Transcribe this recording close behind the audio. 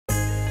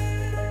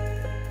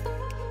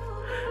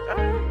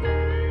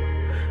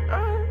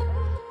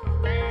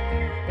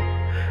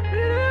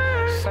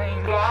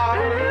Same block.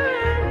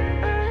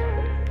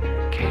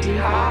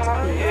 K-Hop,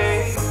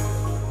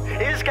 yeah.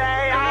 It's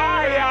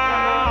K-Hop,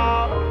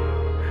 y'all.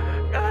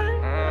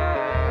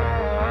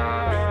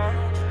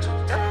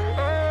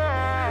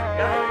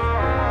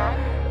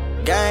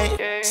 Gang,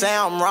 say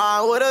I'm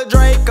riding with a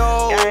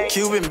Draco.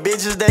 Cuban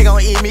bitches, they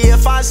gon' eat me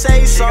if I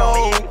say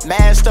so.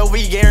 Master,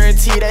 we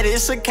guarantee that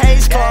it's a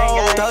case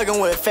closed. Thuggin'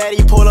 with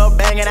Fatty, pull up,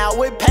 banging out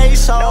with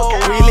peso.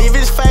 We leave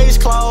his face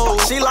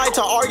closed. She like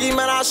to argue,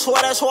 man, I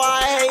swear that's why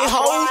I hate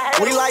hoes.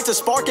 We like to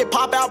spark it,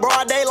 pop out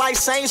broad day like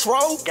Saints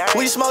Row.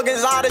 We smoking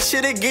Zada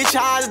shit to get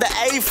your eyes the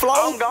A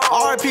flow.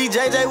 RP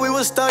JJ, we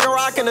was stuck and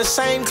rocking the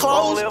same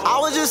clothes. I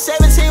was just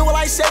 17 with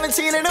like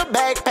 17 in a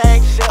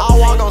backpack. I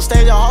walk on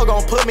stage, a hoe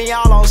gon' put me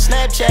out on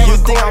Snapchat. You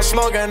think I'm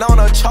smoking on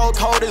a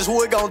chokehold, this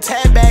wood gon'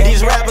 tap back.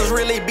 These rappers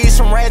really be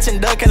some rats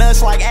and ducking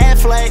us like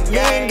Affleck. Me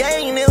and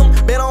gang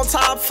them, been on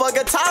top, fuck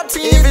a top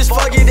 10. If it's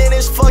fuck it, then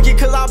it's fuck it,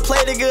 cause I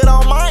played it good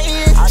on my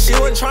end. She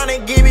wasn't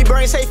tryna give me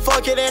brain, say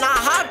fuck it, and I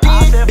hopped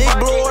in. Big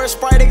blue or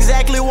Sprite,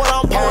 exactly what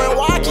I'm pouring,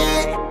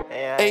 walking.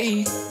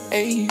 Ayy,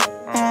 ayy,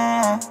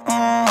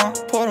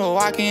 Puerto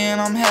walking,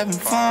 I'm having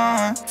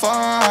fun.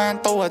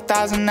 Throw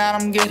 1,000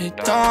 out, I'm get it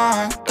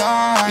done.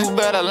 You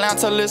better learn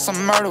till it's a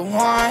murder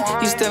one.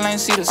 You still ain't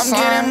see the sun.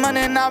 I'm getting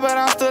money now, but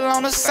I'm still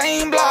on the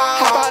same block.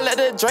 How about let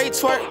the Drake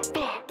twerk?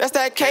 That's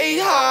that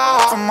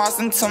K-Hop. From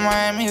Austin to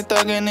Miami,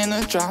 thuggin' in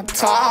the drop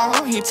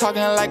top. He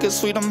talking like a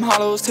sweet, them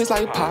hollows taste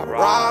like pop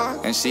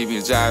rock. And she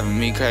be driving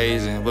me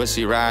crazy, but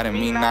she riding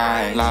me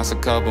nice. Lost a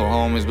couple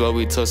homies, but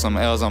we took some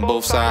L's on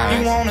both sides.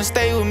 You wanna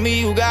stay with me,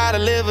 you gotta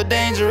live a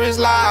dangerous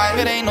life.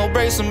 It ain't no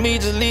breaks with me,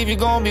 just leave, you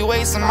gon' be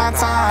wasting my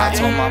time. I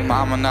told my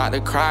mama not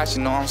to cry, she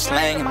know I'm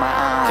slanging my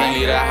eyes. Can't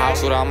leave the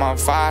house without my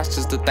fives,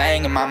 just a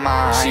thing in my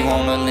mind. She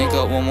wanna link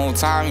up one more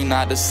time, you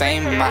not the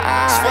same in my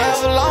eyes.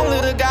 Forever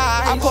lonely the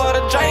guy, I pour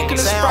the drink in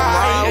the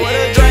Sprite.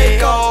 With a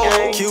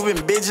Draco. Cuban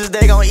bitches,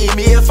 they gon' eat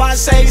me if I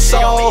say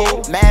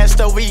so.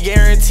 Master, we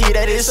guarantee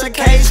that it's a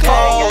case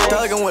closed.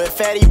 Thuggin' with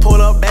Fatty,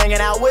 pull up, banging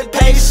out with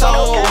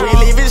peso. We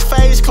leave his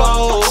face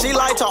closed. She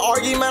like to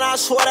argue, man, I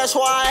swear that's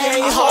why I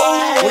hate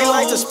hoes. We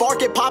like to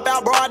spark it, pop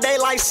out broad day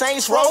like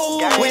Saints Row.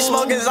 We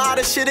smoking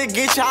Zada shit to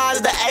get your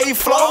eyes the A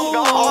flow.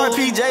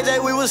 RP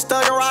JJ, we was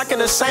stuck and rocking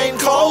the same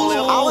clothes.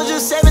 I was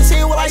just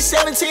 17 with like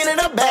 17 in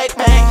a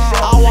backpack.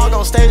 I walk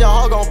on stage, a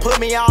hoe gon' put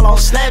me out on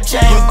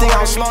Snapchat. You think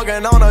I'm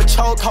smoking on a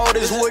chokehold,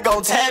 this wood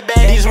gon' tap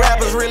back. These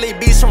rappers really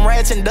be some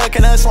rats and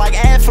ducking us like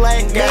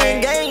Affleck.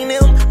 Gang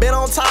them, been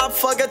on top,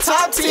 fuck a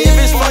top 10. If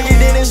it's fuck it,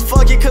 then it's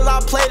fuck it, cause I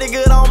played it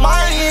good on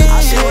my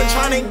end. She wasn't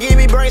tryna give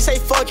me brain, say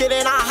fuck it,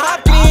 and I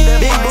hopped in.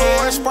 Big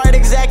blue or Sprite,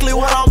 exactly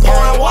what I'm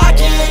pouring,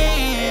 walking.